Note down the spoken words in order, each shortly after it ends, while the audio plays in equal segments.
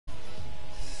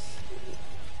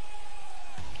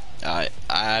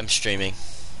I'm streaming.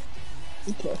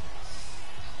 Okay.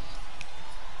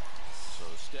 So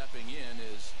stepping in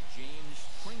is James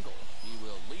Pringle. He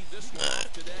will lead this one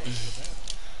off today.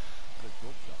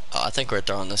 Oh, I think we're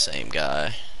throwing the same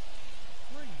guy.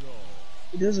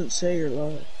 It doesn't say you're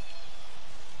live.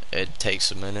 It takes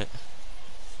a minute.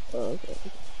 Oh, okay.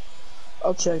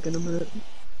 I'll check in a minute.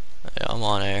 Yeah, I'm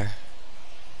on air.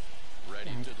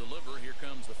 Ready to deliver. Here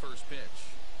comes the first pitch.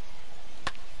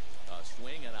 A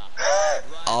swing and a high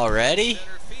drive Already? to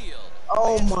center field.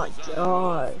 Oh my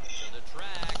gosh. To the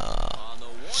track. On the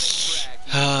warning track.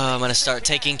 I'm gonna start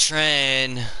taking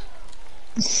train.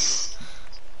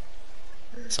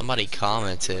 Somebody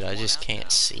commented, I just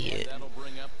can't see it. That'll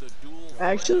bring up the dual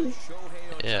Actually?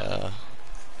 Yeah.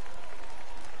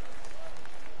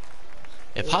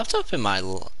 It popped up in my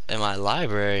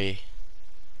library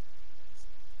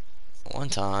one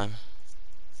time.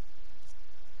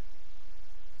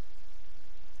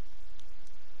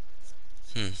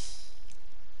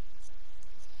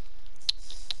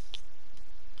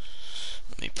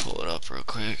 Let me pull it up real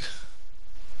quick.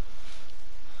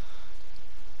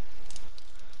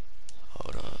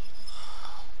 Hold up.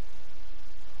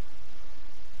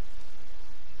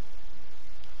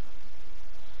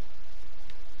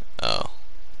 Oh,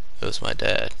 it was my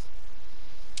dad.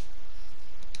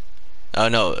 Oh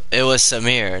no, it was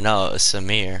Samir. No, it was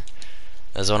Samir.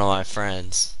 That was one of my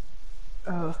friends.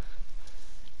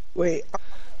 Wait.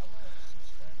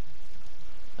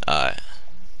 Alright.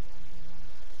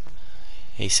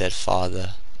 He said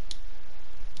father.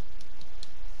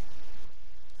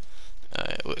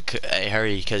 Alright, hey,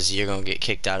 hurry, because you're gonna get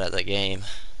kicked out of the game.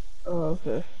 Oh,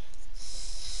 okay.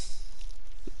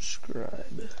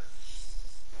 Subscribe.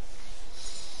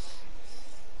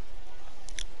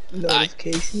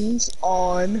 Notifications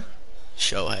on.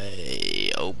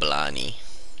 Shohei Oblani.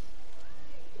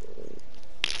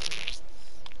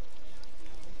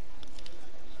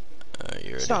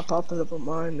 You It's ready? not popping up on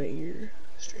mine that you're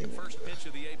streaming. First pitch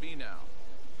of the AB now.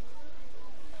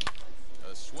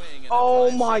 A swing and Oh a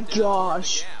drive my sent into the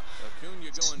gosh. gap.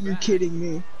 Acuna going You're back. kidding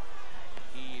me.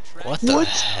 He tracked What the What?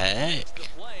 heck? the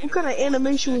play. What kind of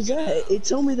animation was that? It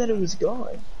told me that it was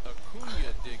gone.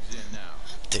 Acuna digs in now.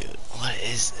 Dude, what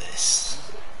is this?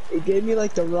 It gave me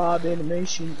like the Rob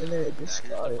animation and then it just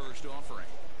Here's got the it. first offering.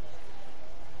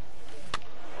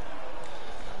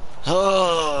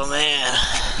 Oh man.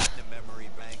 The memory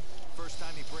bank. First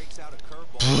time he breaks out a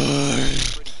curveball.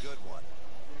 Pretty good one.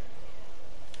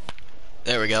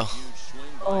 There we go. Huge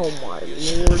swing by Oh my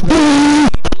lord.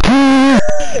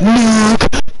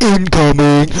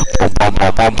 Incoming.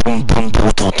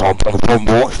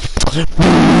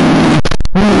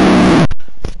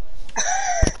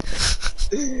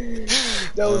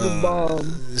 That was a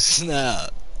bomb.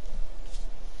 Snap.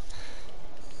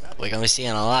 We're gonna be seeing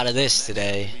a lot of this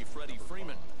today. Freddie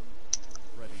Freeman.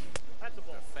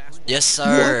 Yes,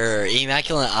 sir.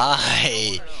 Immaculate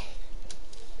Eye.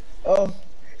 Oh,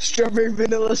 strawberry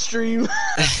vanilla stream.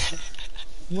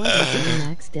 What is the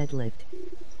max deadlift?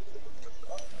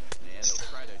 And he'll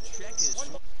try to check his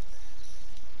swing.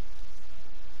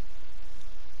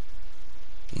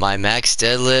 My max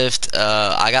deadlift,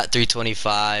 I got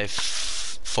 325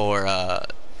 for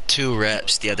 2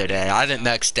 reps the other day. I haven't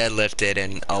max deadlifted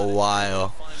in a while.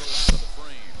 Final out of the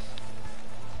frame.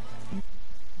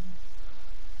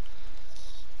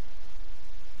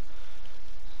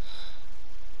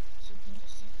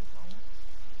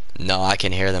 No, I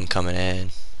can hear them coming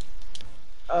in.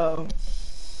 Oh,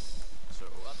 So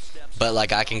up steps But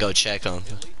like I can go check them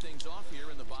lead things off here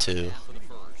in the bottom too. half of the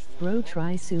first. Bro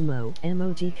try sumo.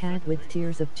 Emoji cat with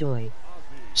tears of joy.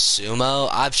 Sumo?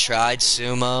 I've tried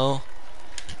sumo.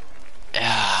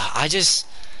 Yeah,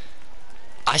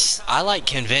 I like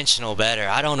conventional better.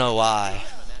 I don't know why.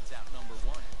 And that's out number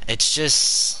one. It's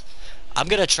just I'm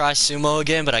gonna try sumo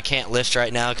again, but I can't lift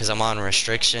right now because I'm on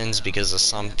restrictions because of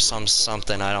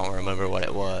something I don't remember what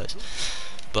it was.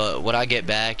 But when I get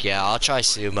back, yeah, I'll try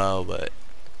sumo. But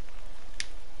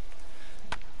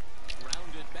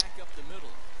Rounded back up the middle.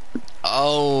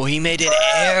 oh, he made an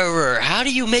error. How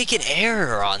do you make an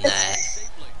error on that?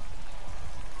 Safely.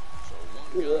 So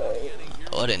one guy getting here.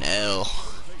 What an L.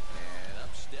 And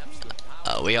up steps the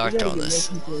power. We are we gotta throwing get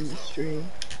this. more people in the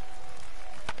stream.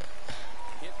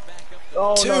 Hit back up the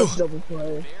Oh, Two. no, it's double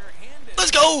play. barehanded.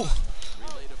 Let's go.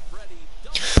 Relay to Freddie.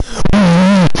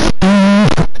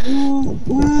 Ooh,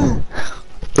 ooh.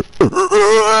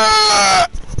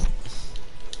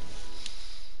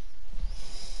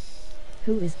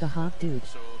 Who is the hot dude?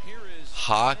 So here is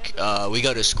Hawk, we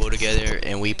go to school together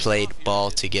and we played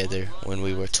ball together when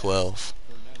we were 12.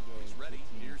 he's ready.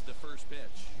 Here's the first pitch.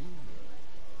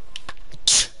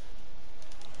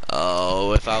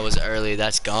 if I was early.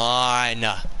 That's gone.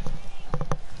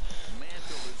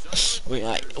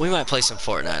 We might play some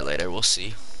Fortnite later. We'll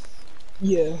see.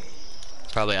 Yeah.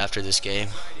 Probably after this game.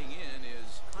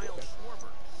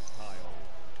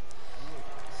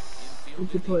 We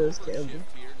could play this game.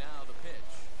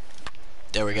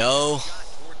 There we go.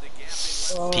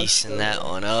 Oh, Piecing that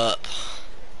one up.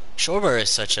 Shorebird is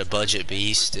such a budget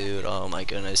beast, dude. Oh my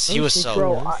goodness. He was so.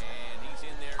 Bro,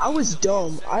 I was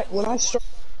dumb. When I started.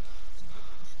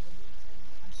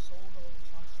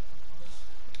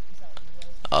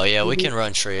 Oh yeah, we can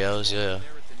run trios, yeah.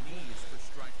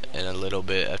 In a little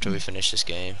bit after we finish this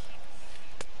game.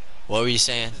 What were you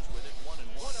saying?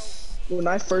 When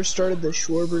I first started the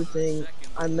Schwarber thing,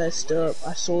 I messed up.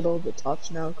 I sold all the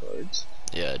Tops Now cards.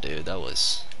 Yeah, dude, that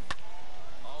was.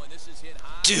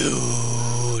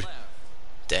 Dude!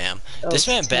 Damn. This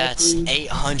man bats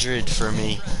 800 for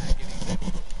me.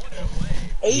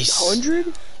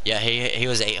 800? Yeah, he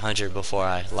was 800 before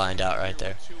I lined out right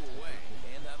there.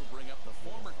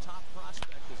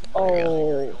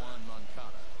 Oh.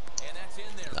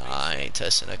 Nah, I ain't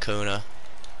testing Acuna.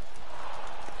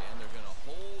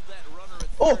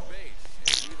 Oh!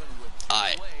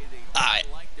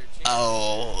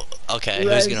 Oh, okay,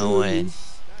 who's gonna win?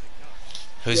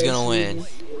 Who's gonna win?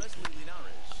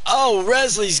 Oh,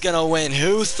 Resley's gonna win.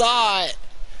 Who thought?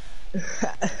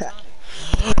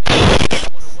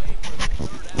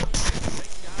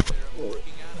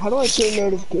 How do I turn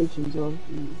notifications on?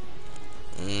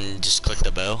 Just click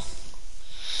the bell.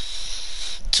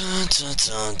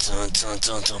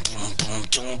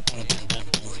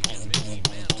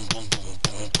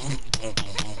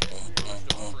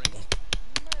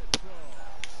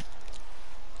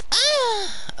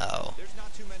 Oh.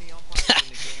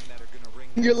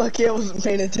 You're lucky I wasn't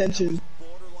paying attention.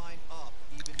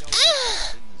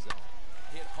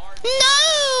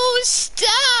 No!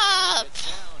 Stop!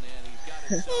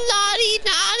 Naughty,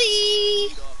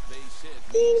 naughty!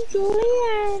 Good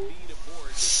boy!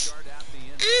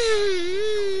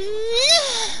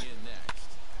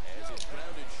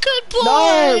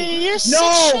 No! You're No!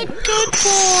 such a good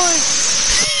boy!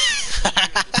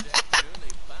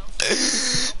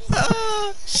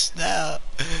 Oh, snap.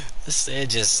 This thing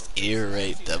just ear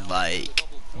raped the mic.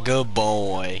 Good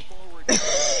boy.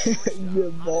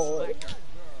 Good boy.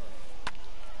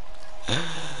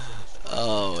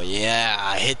 Oh,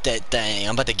 yeah. Hit that thing.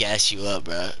 I'm about to gas you up,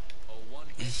 bro.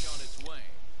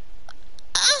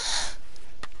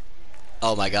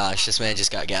 Oh my gosh, this man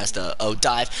just got gassed up. Oh,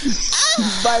 dive.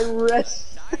 By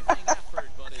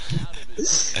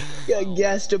got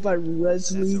gassed up by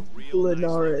Resley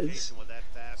Linares.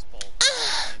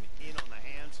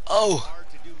 Oh.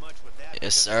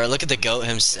 Yes, sir. Look at the GOAT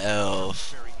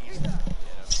himself.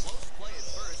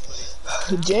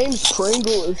 James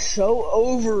Pringle is so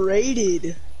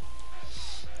overrated.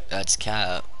 That's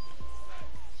cap.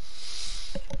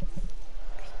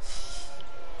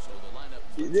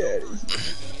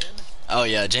 Oh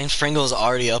yeah, James Pringle's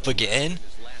already up again.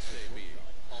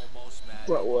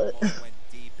 Bro, what?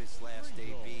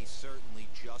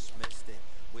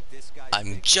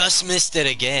 I'm just missed it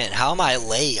again. How am I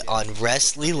late on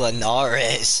Wesley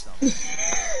Linares?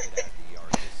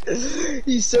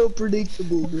 He's so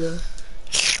predictable, bro.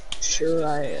 Sure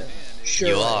I am. Sure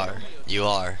You I are. am. You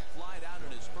are.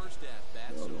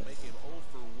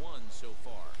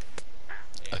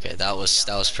 Okay, that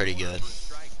was pretty good.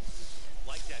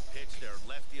 Like that pitch there,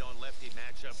 lefty on lefty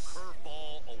matchup,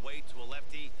 curveball away to a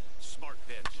lefty, smart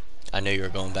pitch. I knew you were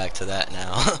going back to that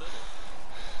now.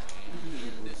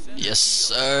 Yes,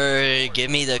 sir. Give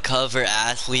me the cover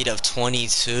athlete of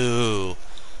 22.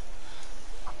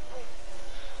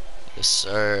 Yes,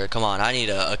 sir. Come on, I need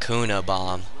a Acuna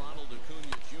bomb.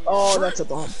 Oh, that's a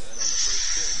bomb.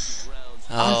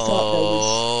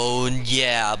 Oh,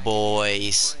 yeah,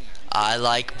 boys. I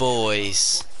like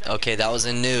boys. Okay, that was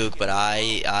a nuke, but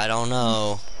I don't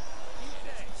know.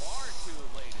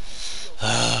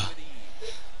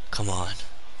 Come on.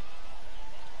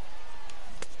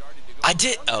 I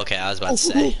did. Okay, I was about to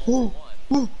say.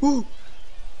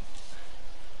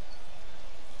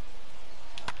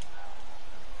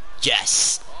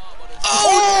 Yes.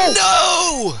 Oh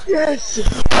no! Yes!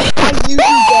 I used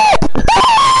that!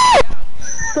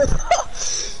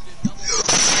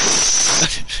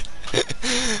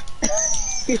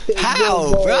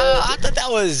 How, bro? I thought that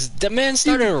was the man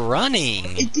started running.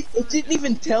 It didn't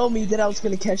even tell me that I was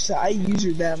gonna catch that. I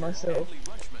used that myself.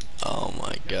 Oh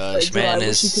my gosh, Like, man I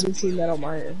wish you is. could have seen that on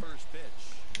my end.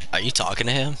 Are you talking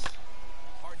to him?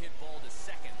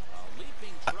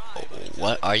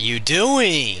 What are you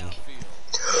doing?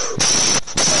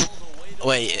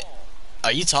 Wait,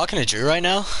 are you talking to Drew right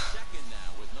now?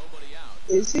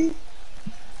 Is he?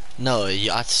 No,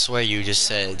 I swear you just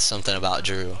said something about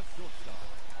Drew. And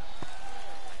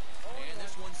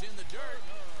this one's in the dirt.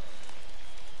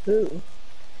 Who?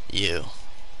 You.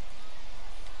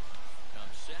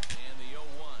 Comes set and the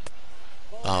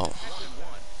 0-1. Oh.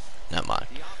 Never mind.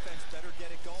 The offense better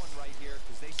get it going right here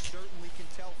because they certainly can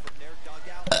tell from their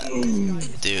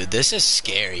dugout. Dude, this is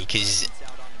scary because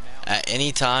at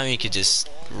any time you could just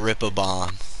rip a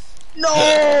bomb.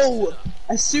 No!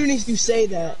 As soon as you say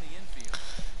that.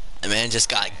 The man just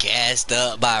got gassed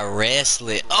up by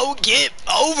wrestling. Oh, get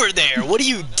over there! What are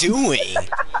you doing?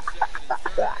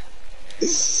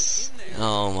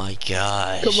 Oh my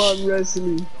gosh. Come on,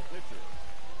 Wesley. Here's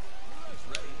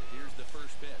the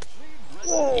first pitch.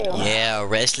 Oh. Yeah,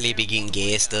 Wesley be getting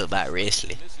gassed up by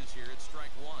wrestling. This is here. It's strike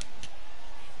one.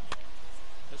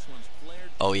 This one's flared.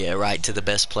 Oh yeah, right to the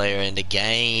best player in the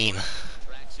game.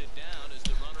 Tracks it down as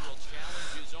the runner will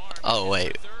challenge his arm. Oh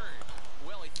wait. Third.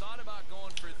 Well, he thought about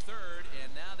going for third,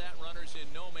 and now that runner's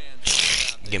in no man's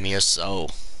land out there. Give me your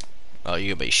soul. Oh,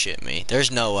 you gonna be shitting me. There's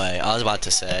no way. I was about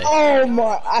to say. Oh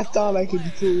my! I thought I could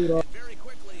pull it off. Very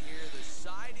quickly here, the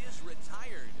side is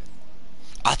retired.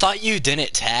 I thought you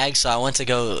didn't tag, so I went to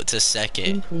go to I'm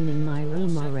second. cleaning my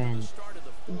room, Oren. Start of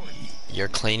the fourth. You're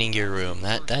cleaning your room.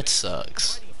 That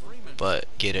sucks. But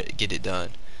get it done.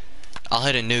 I'll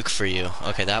hit a nuke for you.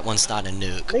 Okay, that one's not a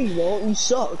nuke. No, you won't. You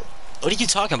suck. What are you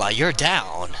talking about? You're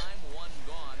down. Time one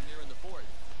gone here in the fourth.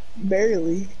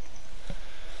 Barely.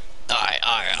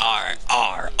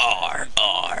 R.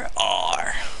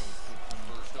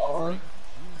 Or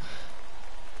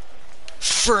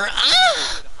For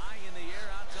High in the air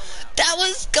out to left. that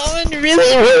was going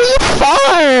really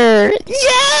far.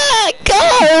 Yeah,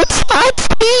 go top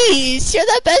speed. You're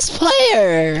the best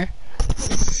player.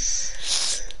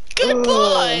 Good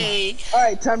boy. all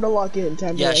right, time to lock in.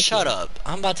 Time to Yeah, lock shut in. up.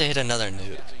 I'm about to hit another nuke. In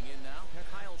now,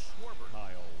 Kyle Schwarber.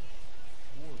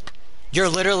 You're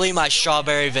literally my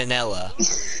strawberry vanilla. Hammered.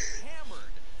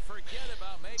 Forget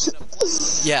about making a play.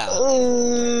 Yeah,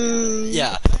 Mm.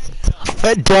 yeah.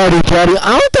 Daddy,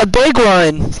 I want the big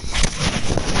one.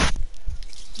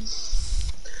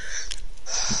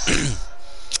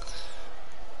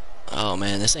 Oh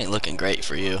man, this ain't looking great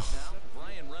for you. Now,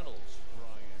 Brian Reynolds.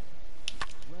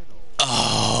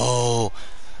 Oh,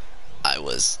 I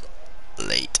was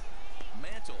late.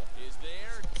 Mantle is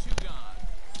there. Two gone.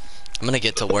 I'm gonna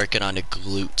get to working on the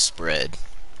glute spread.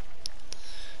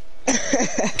 2 out,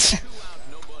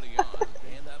 nobody on.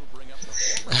 And that'll bring up the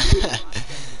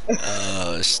former.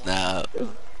 Oh snap. Now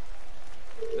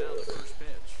the first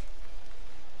pitch.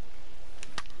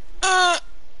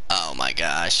 Oh my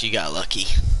gosh, you got lucky.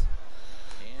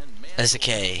 And Mantle That's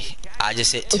okay. I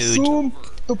just hit 2. Assume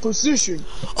the position.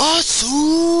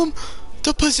 Assume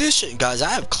the position. Guys, I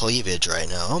have cleavage right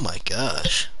now. Oh my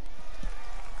gosh.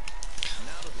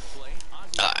 now to the plate.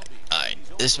 Ozzie Alright.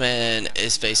 This man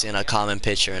is facing a common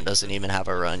pitcher and doesn't even have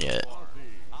a run yet.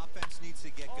 Offense needs to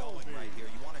get going right here.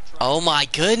 You want to try Oh my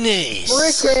goodness.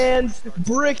 Brick hands.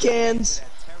 Brick hands.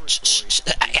 start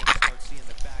seeing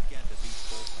the back end of these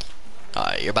bullpens.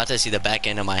 Alright, you're about to see the back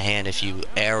end of my hand if you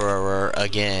error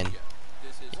again.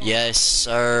 Yes,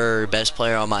 sir. Best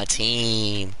player on my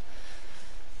team.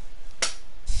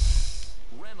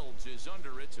 Reynolds is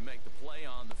under it to make the play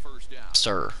on the first out.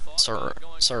 Sir, Thought sir, about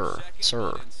going for sir, second,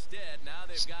 sir. but instead, now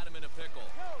they've got him in a pickle.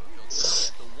 He'll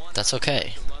start with the one That's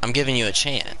okay. I'm giving you a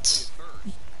chance.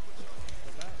 first.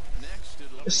 Next,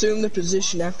 it'll Assume the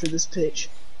position after this pitch.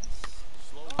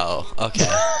 Oh, okay.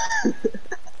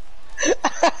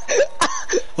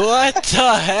 What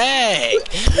the heck?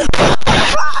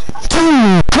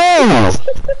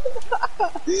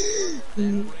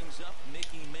 brings up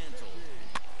Mickey Mantle.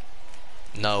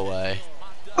 No way.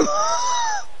 He'll go to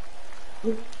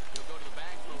the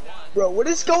bag for one. Bro, what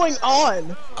is going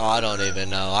on? Oh, I don't even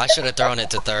know. I should have thrown it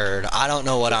to third. I don't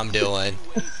know what I'm doing.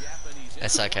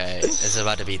 It's okay. It's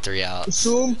about to be 3 outs.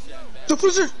 Assume the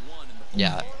position.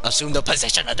 Yeah. Assume the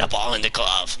position of the ball in the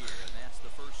glove. And that's the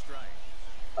first strike.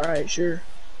 All right, sure.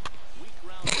 Weak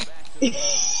ground back to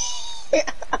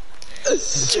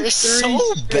the You're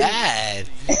so bad.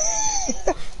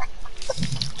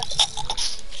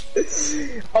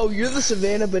 Oh, you're the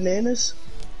Savannah Bananas?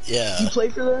 Yeah. You play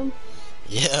for them?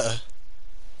 Yeah.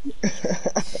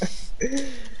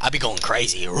 I be going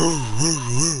crazy.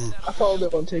 I followed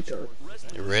them on TikTok.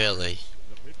 Really?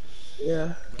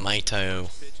 Yeah. My toe.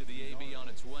 pitch of the AB on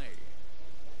its way.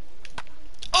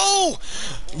 Oh!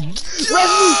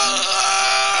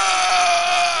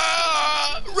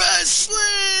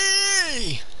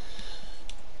 Wrestling!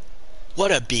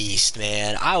 What a beast,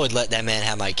 man. I would let that man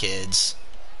have my kids.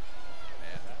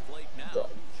 At the plate now,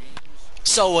 James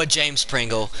So would James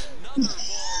Pringle. Another ball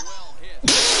well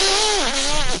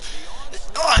hit.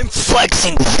 I'm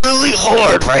flexing really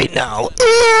hard right now.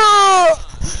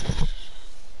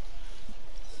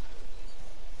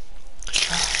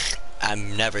 I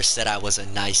never said I was a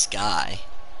nice guy.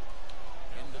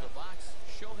 Into the box,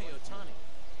 Shohei Ohtani.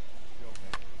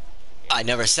 I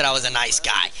never said I was a nice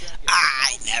guy.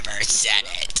 I never said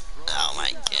it. Oh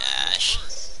my gosh.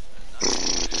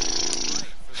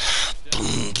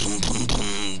 Boom, boom, boom,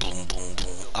 boom, boom, boom,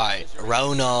 boom. Alright,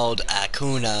 Ronald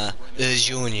Acuna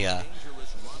Jr.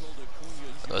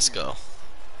 Let's go.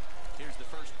 Here's the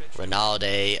first pitch.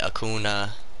 Ronaldo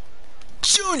Acuna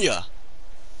Jr.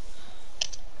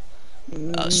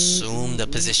 Assume the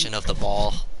position of the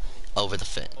ball over the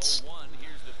fence. 1,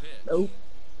 here's the pitch. Nope.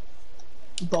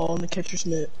 Ball in the catcher's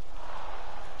mitt.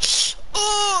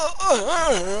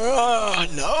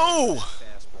 No!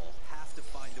 Fastball. Have to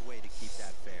find a way to keep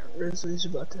that fair. Grizzlies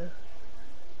about to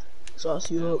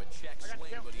sauce you up. Check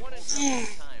swing, but he holds it in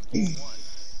time.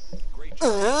 1. Great try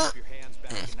to keep your hands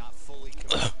back and not fully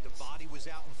commit. The body was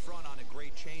out in front on a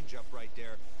great changeup right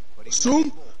there. But he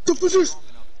Assume the position.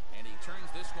 And he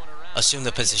turns this one around. Assume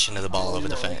the position of the ball over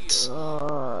the fence.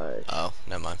 Oh,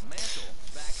 never mind. Mantle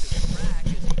back to the track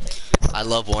as he takes it. I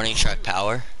love warning track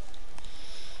power.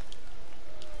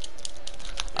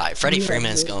 Alright, Freddie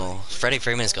Freeman's gonna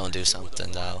do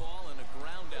something though. Ball and a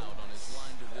ground out on his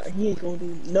line to this. He ain't gonna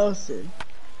do nothing.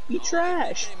 He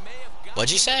trash. They may have got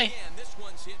What'd you say? it again. This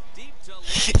one's hit deep to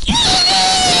left.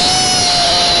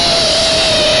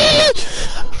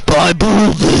 Bye,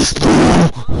 boo.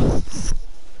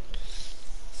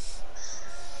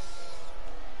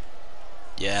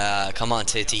 Yeah, come on,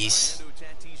 titties. Fernando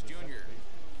Tatis Jr.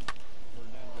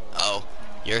 Oh,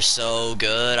 you're so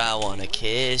good, I wanna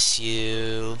kiss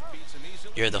you.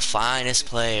 You're the finest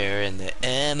player in the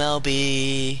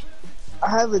MLB. I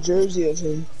have a jersey of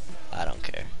him. I don't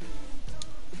care.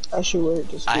 I should wear it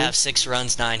to school. I have 6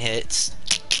 runs, 9 hits.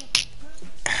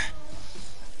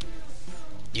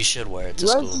 You should wear it to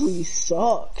school. Leslie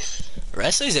sucks.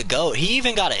 Wesley's a goat. He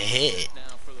even got a hit.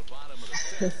 Now for the bottom of the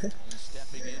fifth. And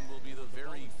stepping in will be the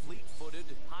very fleet-footed,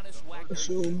 hottest whacker.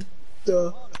 Assume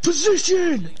the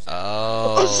position.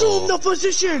 Oh. Assume the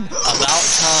position. About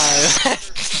time.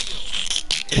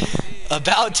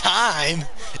 About time.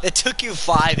 It took you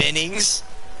 5 innings.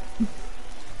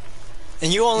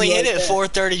 And you only hit it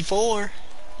 434.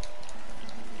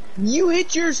 You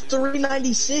hit yours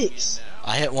 396.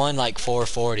 I hit one like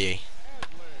 440.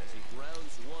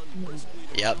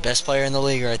 Yep, best player in the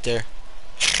league right there.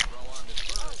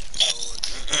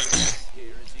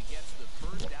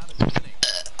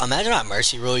 Imagine I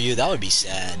mercy rule you, that would be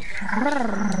sad.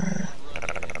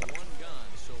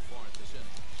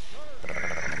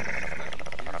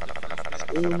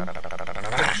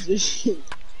 Position.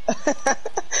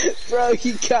 Bro,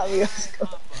 you got me off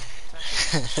guard.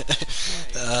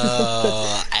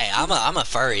 Hey, I'm a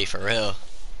furry for real.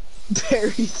 Bury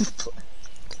the play.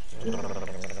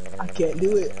 I can't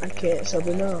do it. I can't sub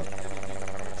it up.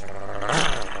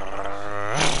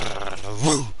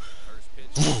 Woo.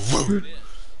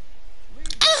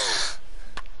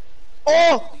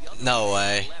 Oh! No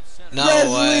way. No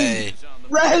Leslie! way.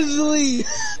 Wesley!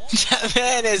 That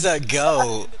man is a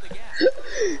goat.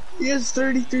 He has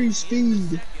 33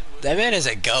 speed. That man is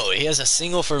a goat. He has a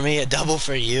single for me, a double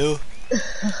for you.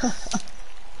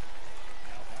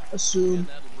 Assume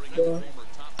the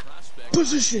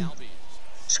position.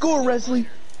 Score, Wesley.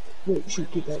 Wait,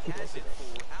 shoot, get back, get back.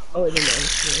 Oh, wait, no, no.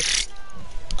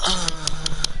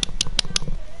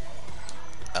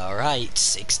 Alright,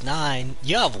 6-9.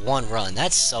 You have 1 run.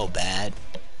 That's so bad.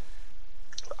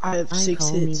 I have I 6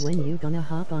 call me hits. when you gonna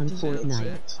hop on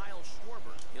Fortnite.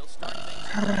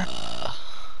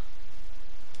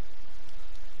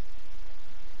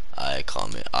 Alright, call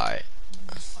me. Alright.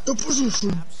 The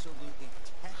position.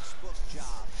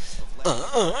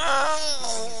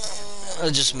 I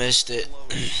just missed it.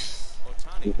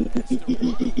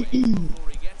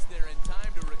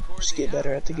 Just get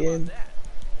better at the game.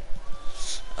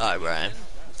 Alright, Brian.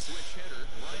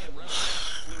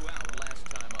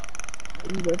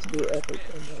 I'm about to do epic.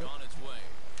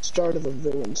 Start of a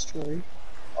villain story.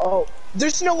 Oh,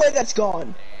 there's no way that's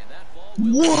gone.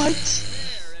 What?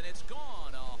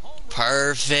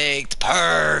 Perfect,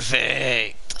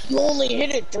 perfect. You only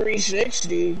hit it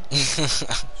 360.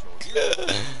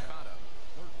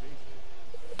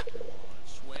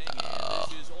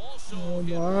 Oh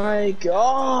my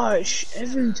gosh!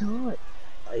 Every time.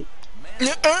 Like,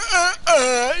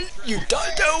 You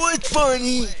thought that was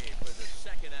funny.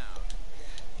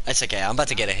 That's okay. I'm about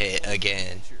to get a hit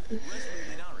again.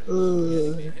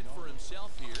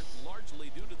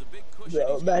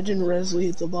 Bro, imagine Resley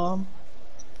hits a bomb.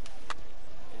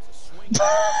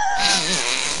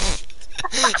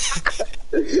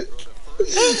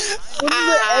 What's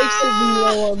the exit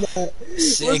below on that?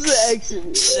 What's the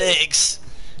exit Six.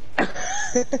 below?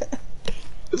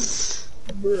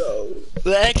 Bro.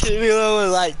 The exit below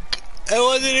was like, it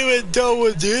wasn't even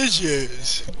double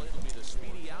digits.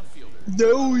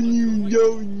 No, you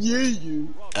don't get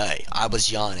you. Hey, I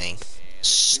was yawning.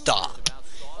 Stop.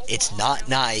 It's not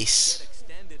nice.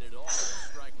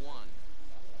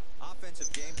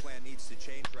 Offensive game plan needs to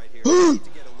change right here. They need to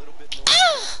get a little bit more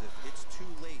aggressive. It's too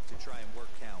late to try and work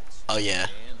counts. Oh yeah.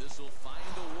 And this will find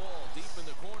the wall deep in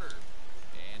the corner.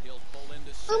 And he'll pull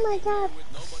into Oh my second God.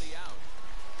 with nobody out.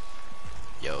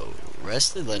 Yo,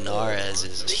 Wesley Linares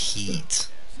is heat.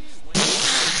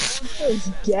 It's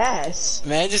gas.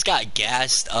 Man just got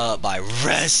gassed up by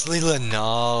Wesley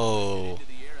Linares. To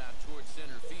the air out towards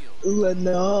center field.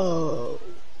 No.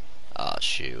 Oh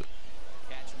shoot.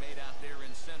 Catch made out there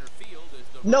in center field as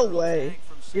the No runner way. tagged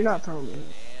from You're second. not throwing me. And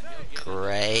he'll get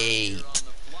Great. on the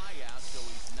fly out, so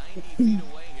he's 90 feet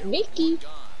away here. with Mickey. one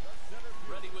gone.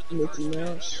 Ready with the Mickey first pitch.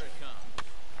 Mouse. Here it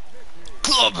comes.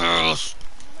 Clubhouse.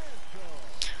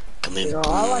 Come in. You know,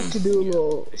 I like to do a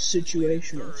little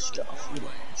situational stuff. You know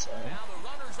what I'm saying? Now the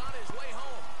runner's on his way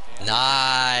home.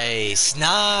 Nice,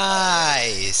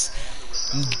 nice.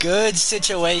 Good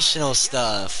situational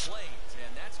stuff. Plate,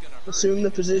 and that's gonna hurt Assume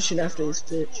the position after this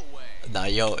pitch. away. Nah,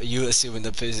 yo, you assuming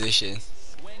the position.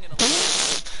 Swing and a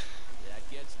that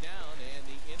gets down, and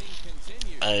the inning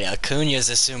continues. Acuna's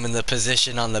assuming the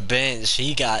position on the bench.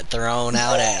 He got thrown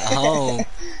out at home. In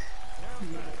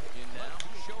now,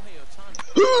 Shohei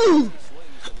Ohtani. Swings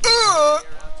and air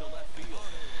out to left field.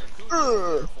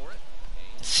 Acuna for it.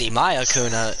 See, my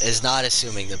Acuna is not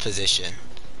assuming the position.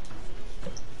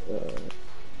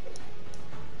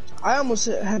 I almost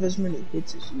have as many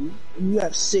hits as you, and you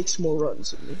have 6 more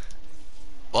runs than me.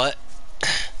 What?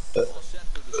 All set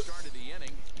for the start of the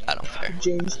inning. I don't care.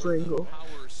 James Pringle.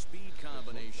 Power speed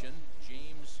combination.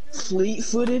 James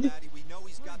Fleet-footed. We know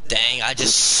he's got the Dang, I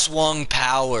just swung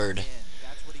powered. in.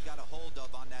 That's what he got a hold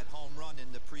of on that home run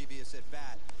in the previous at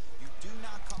bat. You do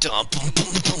not come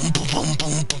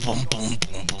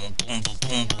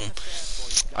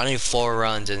I need 4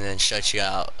 runs and then shut you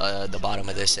out the bottom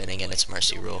of this inning, and it's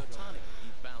mercy rule. Ohtani. He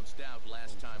bounced out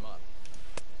last time up.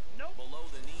 Below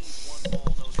the knees, 1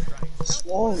 ball, no strikes.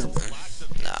 Swung. Lots of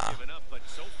hits Nah. given up, but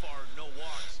so far no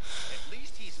walks. At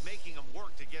least he's making them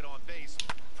work to get on base.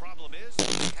 Problem is, they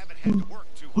haven't had to work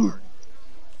too hard.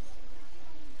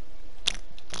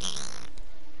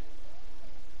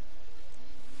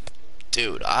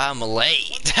 Dude, I'm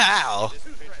late. How? This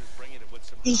pitch is bringing it with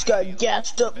some He's high got heels.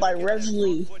 gassed up by Better get that front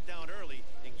Resley. foot down early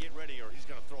and get ready, or he's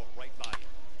gonna throw it right by you.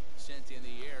 Sent in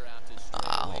the air out to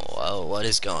Oh, straightaway. whoa, what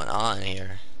is going on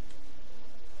here?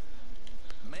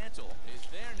 Mantle is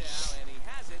there now, and he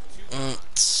has it.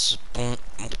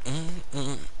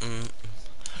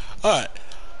 Alright.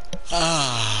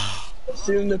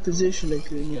 Assume the position,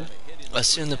 Acuna.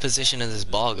 Assume the position of this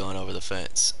ball going over the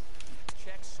fence.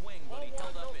 Check swing, but he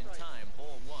held up in time.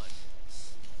 Ball 1.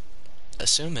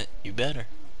 Assume it. You better.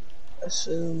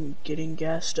 Assume getting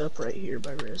gassed up right here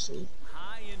by Resley.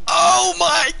 High and Oh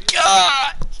my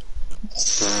god!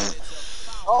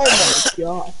 Oh my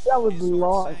god, that was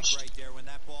launched. Right there when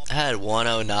that ball I had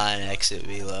 109 exit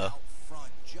velo. out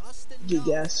front, just enough Get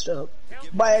gassed up to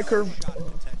give by a him curve. shot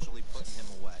at potentially putting him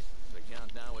away. the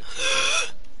count now at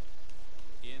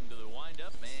 2. Into the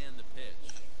windup and the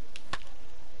pitch.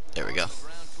 There we go. On the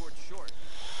ground towards short.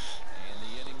 And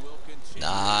the inning will continue.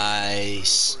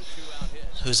 Nice. For a 2-out hit.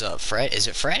 Who's up? Fred? Is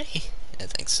it Freddy? I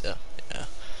think so. Yeah.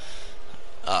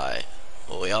 Alright.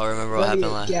 Well, we all remember what Ready happened to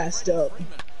last. gassed up.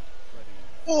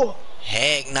 Oh,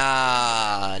 Heck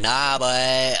nah. Nah, boy.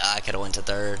 I could have went to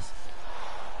third.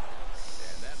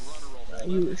 And that runner will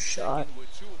hold you up were at shot. second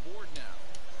with 2 aboard now.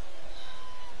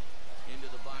 Into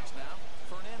the box now.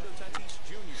 Fernando Tatis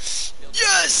Jr. He'll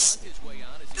Yes! bunt his way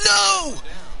on as he No! goes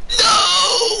down. No!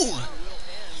 Will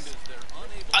end as they're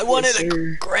unable I to wanted Yes, a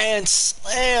sir. grand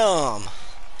slam. last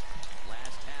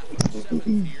half of the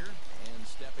 7th here and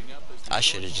stepping up as the I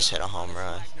should have just hit a home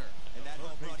run. Wagner. And that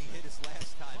home run he hit his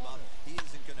last time up, he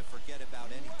isn't going to forget about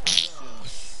anything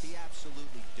soon. He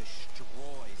absolutely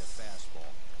destroyed a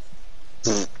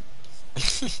fastball.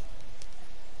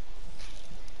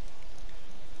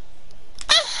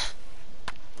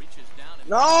 Reaches down and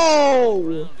no!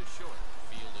 ground to short.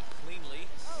 Fielded cleanly,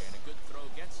 and a good throw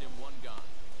gets him 1 gone.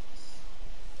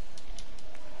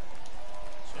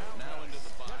 So now into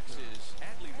the box is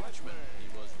Adley Rutschman. He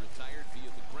was retired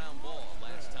via the ground ball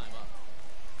last time up.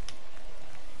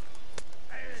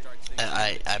 Starts things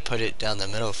I put it down the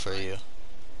middle for you.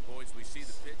 Boys, we see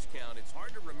the pitch count. It's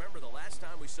hard to remember the last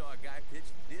time we saw a guy pitch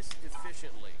this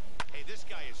efficiently. Hey, this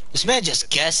guy is This man just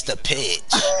guessed the pitch.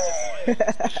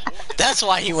 That's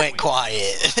why he went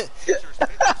quiet.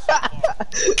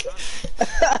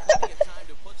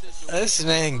 This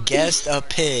man guessed a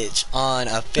pitch on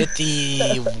a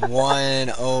 51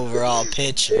 overall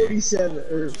pitcher. 47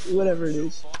 or whatever it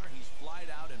is.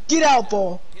 Get out,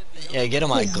 ball. Yeah, get him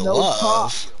my There's no pop.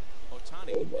 glove.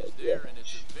 Oh my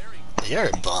God.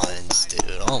 You're buns, dude.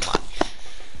 Oh my.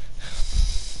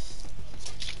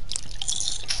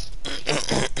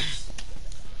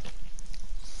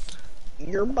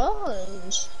 Your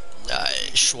buns.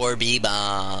 Schwarby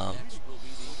bomb.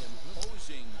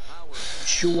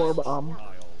 Sure, bomb.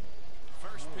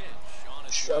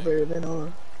 Strawberry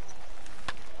vanilla.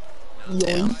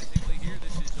 Damn. Yoink.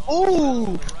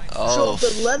 Ooh! Oh, So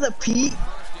the leather Pete.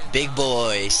 big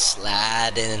boy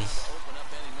sliding.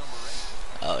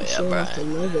 Oh yeah, Showing off the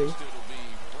Brian. leather.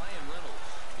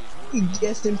 He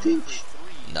guessed in pitch.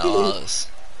 No, I was-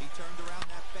 He turned around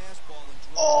that fastball and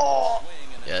drove Oh!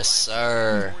 yes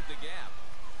sir.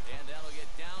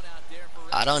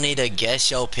 I don't need to guess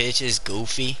your pitches,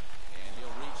 Goofy.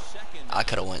 I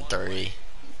could have went 3.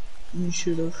 You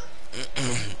should have.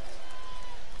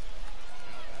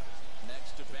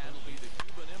 Next to bat will be the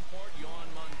Cuban import, Yon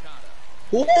Moncada.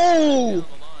 Whoa! The line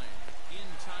in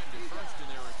time to first, and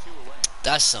there are 2 away.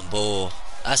 That's some bull.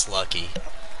 That's lucky.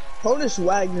 Honus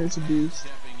Wagner's a beast.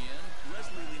 Stepping in,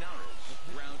 Wesley Linares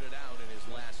grounded out in his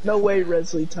last. No way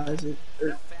Resley ties it. Or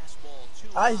Fastball too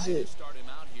ties high to it. start him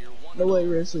out here. No way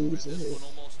Resley gets a This hit. one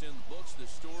almost in the books. The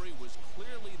story was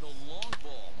clearly the long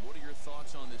ball. What are your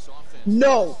thoughts on this offense?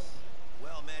 No!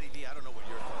 Well, Matty D, I don't know what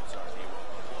your thoughts are here,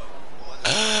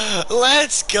 but boy,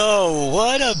 Let's go.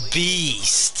 What a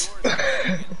beast.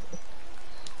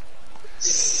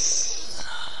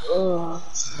 Ugh.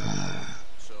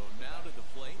 So now to the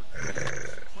plate,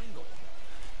 Pringle.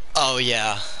 Oh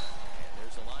yeah.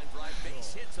 There's a line drive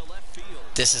base hit to left field.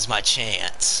 This is my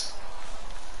chance.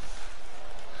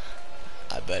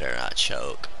 I better not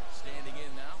choke. Standing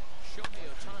in now, Shohei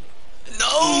Ohtani.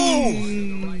 No!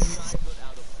 The right side put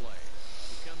out of play.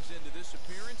 He comes into this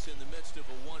appearance in the midst of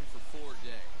a 1-for-4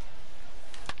 day.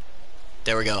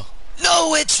 There we go.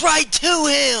 No, it's right to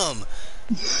him.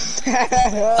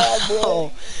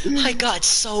 Oh, Oh, I got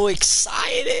so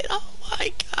excited. Oh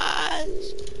my gosh.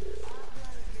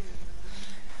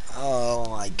 Oh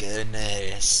my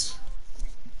goodness.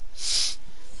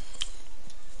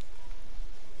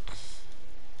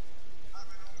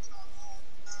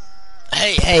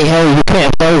 Hey, you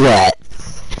can't play that.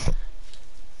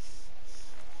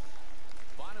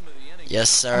 Bottom of the inning. Yes,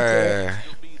 sir.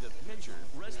 Will be the pitcher,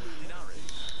 Wesley Linares.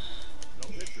 No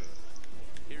pitcher.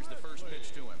 Here's the first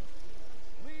pitch to him.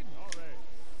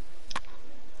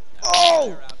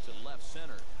 Oh! Out to left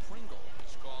center. Pringle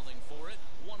is calling for it.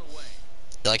 1 away.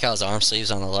 You like how his arm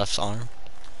sleeves on the left arm?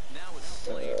 Now it's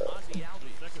played Ozzie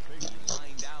Albies. He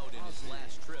lined out in his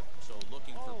last trip, so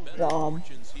looking for better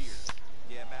fortunes here.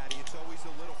 yeah, Matty, it's always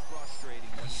a little frustrating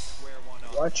when you square one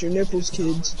up. Watch your nipples,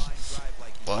 kids. Line drive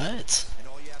like you What? and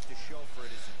all you have to show for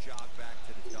it is a jog back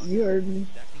to the dugout. You heard me.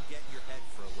 That can get in your head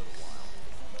for a little while.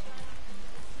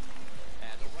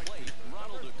 At the plate,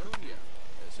 Ronald Acuna,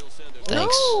 as he'll send it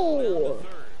Thanks. No!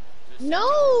 third.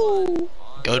 No!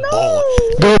 Good No! boy.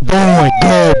 Good boy.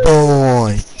 Good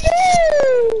boy.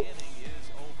 Inning is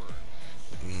over.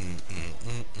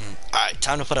 Alright,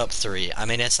 time to put up 3. I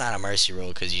mean, it's not a mercy rule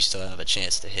because you still have a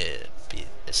chance to hit.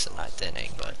 It's the 9th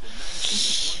inning, but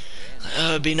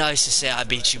it would be nice to say I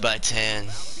beat you by 10.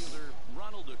 Outfielder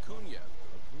Ronald Acuna.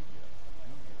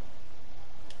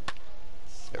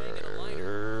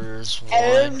 There's one.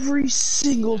 Every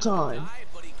single time.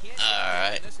 But he can't.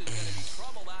 Alright. This is going to be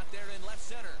trouble out there in left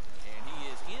center. And he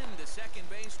is into second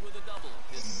base with a double.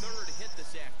 His 3rd hit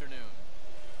this afternoon.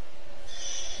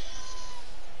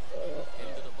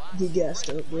 Into the box. He gassed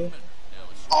up, bro. Now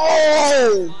a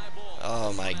Oh! fly ball.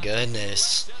 Oh my goodness.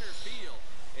 Center field.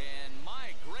 And my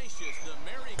gracious, the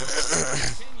merry-go-round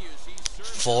continues. He's served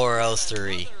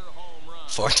 403. another home run.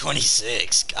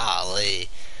 426. Golly.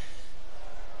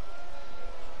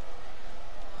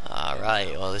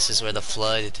 Alright, well, this is where the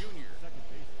flood. Junior.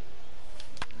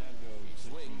 He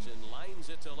swings and lines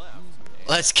it to left.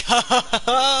 Let's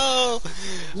go!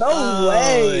 No Oh,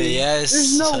 way! yes,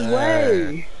 There's no sir.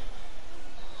 way!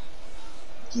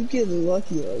 Keep getting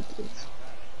lucky like this.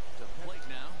 To plate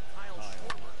now, Kyle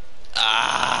Schwarber.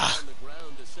 Ah! On the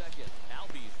ground to second.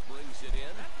 Albies brings it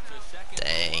in to second.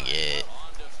 Dang it.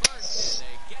 On to first, and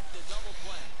they get the double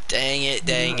play. Dang it,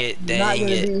 dang it, You're not dang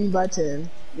gonna beat it. me by 10.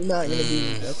 You're not gonna beat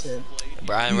me by 10.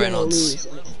 Brian You're gonna Reynolds.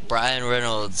 lose. Brian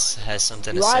Reynolds has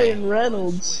something to say. Ryan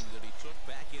Reynolds. that he took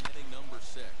back in inning number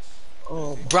 6.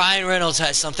 Oh, Brian Reynolds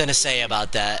has something to say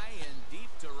about that. High and deep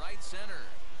to right center.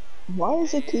 why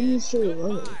is Acuna still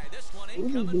running? This one What ain't is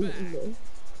he coming back. doing, man?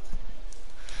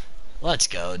 Let's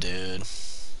go, dude.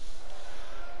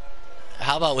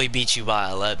 How about we beat you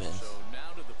by 11? So now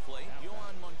to the plate,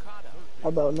 Yohan Moncada. How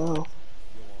about now?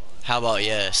 How about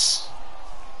yes?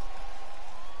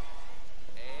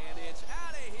 And it's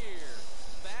out of here.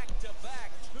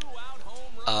 Back-to-back two-out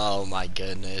home runs. Oh my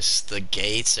goodness. The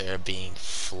gates are being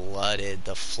flooded.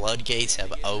 The floodgates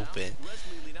have opened.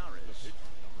 Wesley Linares.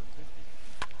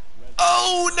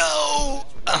 Oh no!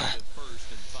 First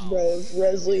and foul. Bro, if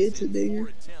Wesley hits a Four dinger.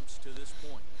 attempts to this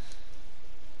point.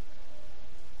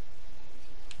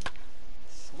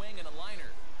 Swing and a liner.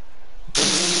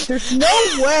 There's no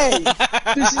way.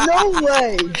 There's no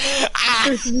way.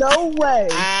 There's no way.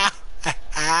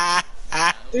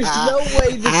 There's no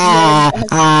way this man has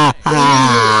 3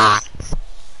 years.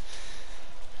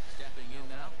 Stepping in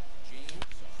now, James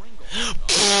Pringle.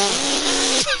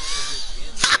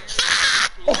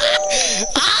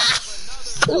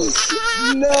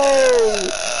 No.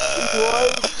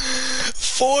 What?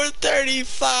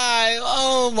 435.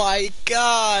 Oh my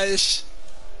gosh.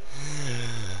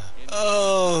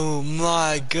 Oh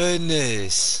my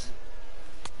goodness.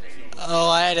 Oh,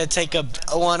 I had to take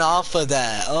one off of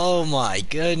that. Oh my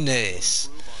goodness.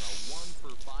 On a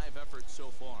 1-for-5 effort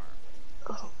so far.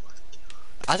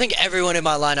 I think everyone in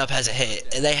my lineup has a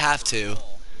hit, and they have to.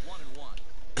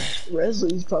 1-1.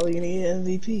 Wesley's probably gonna get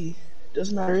MVP.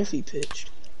 Doesn't matter if he pitched.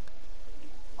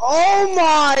 Oh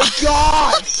my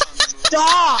gosh!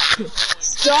 Stop!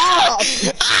 Stop!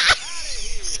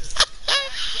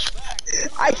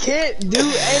 I can't do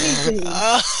anything.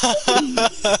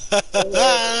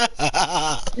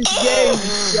 This game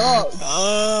sucks.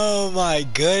 Oh my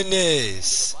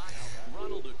goodness.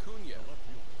 Ronald Acuna.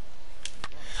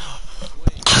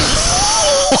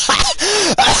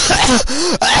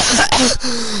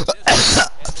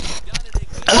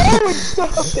 Oh,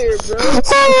 stop there, bro.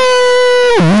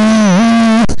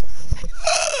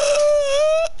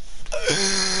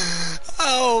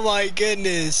 Oh my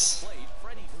goodness. Played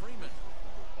Freddie Freeman.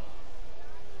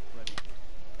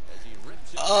 As he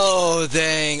rips it. Oh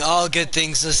dang, all good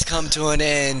things must come to an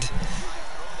end.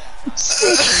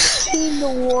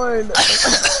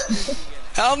 16-1.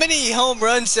 How many home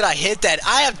runs did I hit that?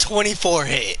 I have 24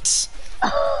 hits.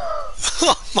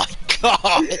 Oh my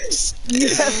gosh. You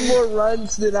have more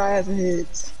runs than I have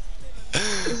hits.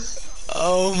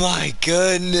 Oh my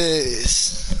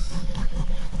goodness.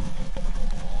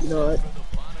 You know what?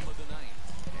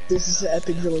 This is an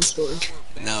epic villain story.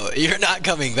 No, you're not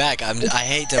coming back. I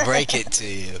hate to break it to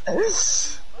you. And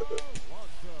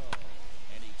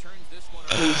he turns this one around.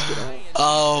 Please get out.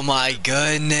 Oh my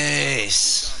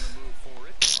goodness. On the move for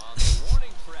it. On the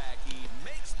warning track, he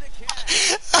makes the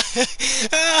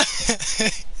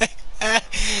catch.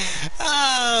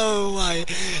 Oh my.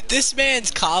 This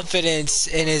man's confidence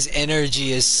and his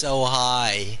energy is so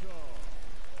high.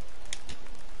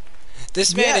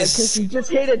 This man Yeah, because is. he just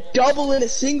hit a double and a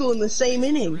single in the same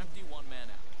inning. Empty one man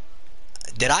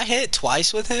out. Did I hit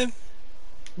twice with him?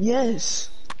 Yes.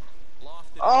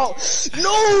 Lofted Oh,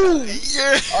 no!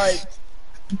 Alright.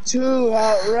 2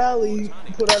 out rally.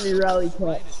 Put on your rally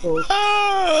cap, so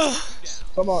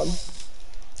come on.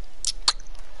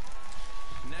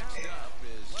 Next up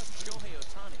is Shohei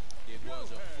Ohtani. It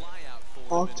was a flyout for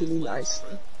Talk him to in me his last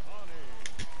nicely. start.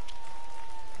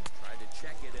 Tried to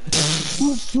check it and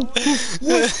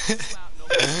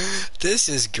This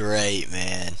is great,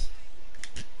 man.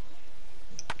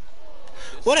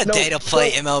 What a No, day to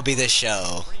play no. MLB The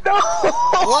Show. No!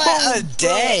 What a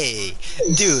day,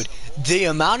 dude. The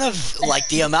amount of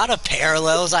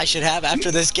parallels I should have after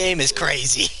this game is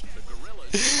crazy.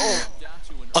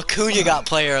 Acuna got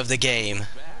player of the game.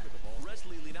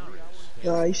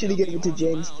 Nah, you should have given it to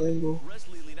James Pringle.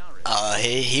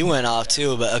 He went off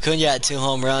too, but Acuna had 2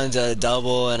 home runs, a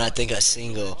double, and I think a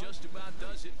single.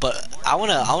 But I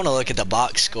wanna look at the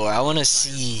box score. I wanna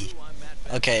see.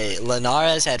 Okay,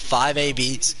 Linares had 5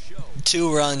 ABs,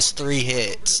 2 runs, 3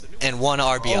 hits, and 1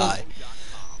 RBI.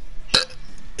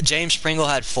 James Pringle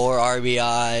had 4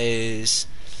 RBIs.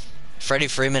 Freddie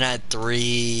Freeman had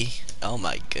 3. Oh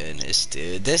my goodness,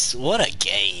 dude. What a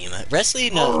game.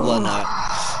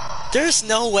 There's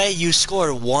no way you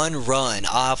scored 1 run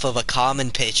off of a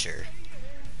common pitcher.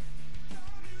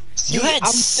 You had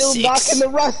I'm still 6. knocking the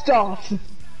rust off.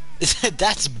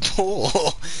 That's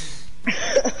bull.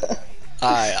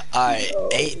 Alright.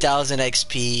 8,000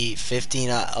 XP, 15.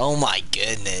 Oh my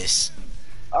goodness.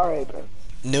 Alright, bro.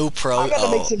 New pro. I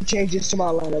gotta make Oh, some changes to my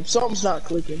lineup. Something's not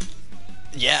clicking.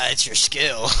 yeah, it's your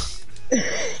skill.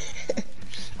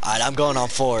 Alright, I'm going on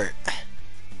Fort.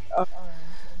 Uh,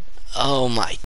 Oh my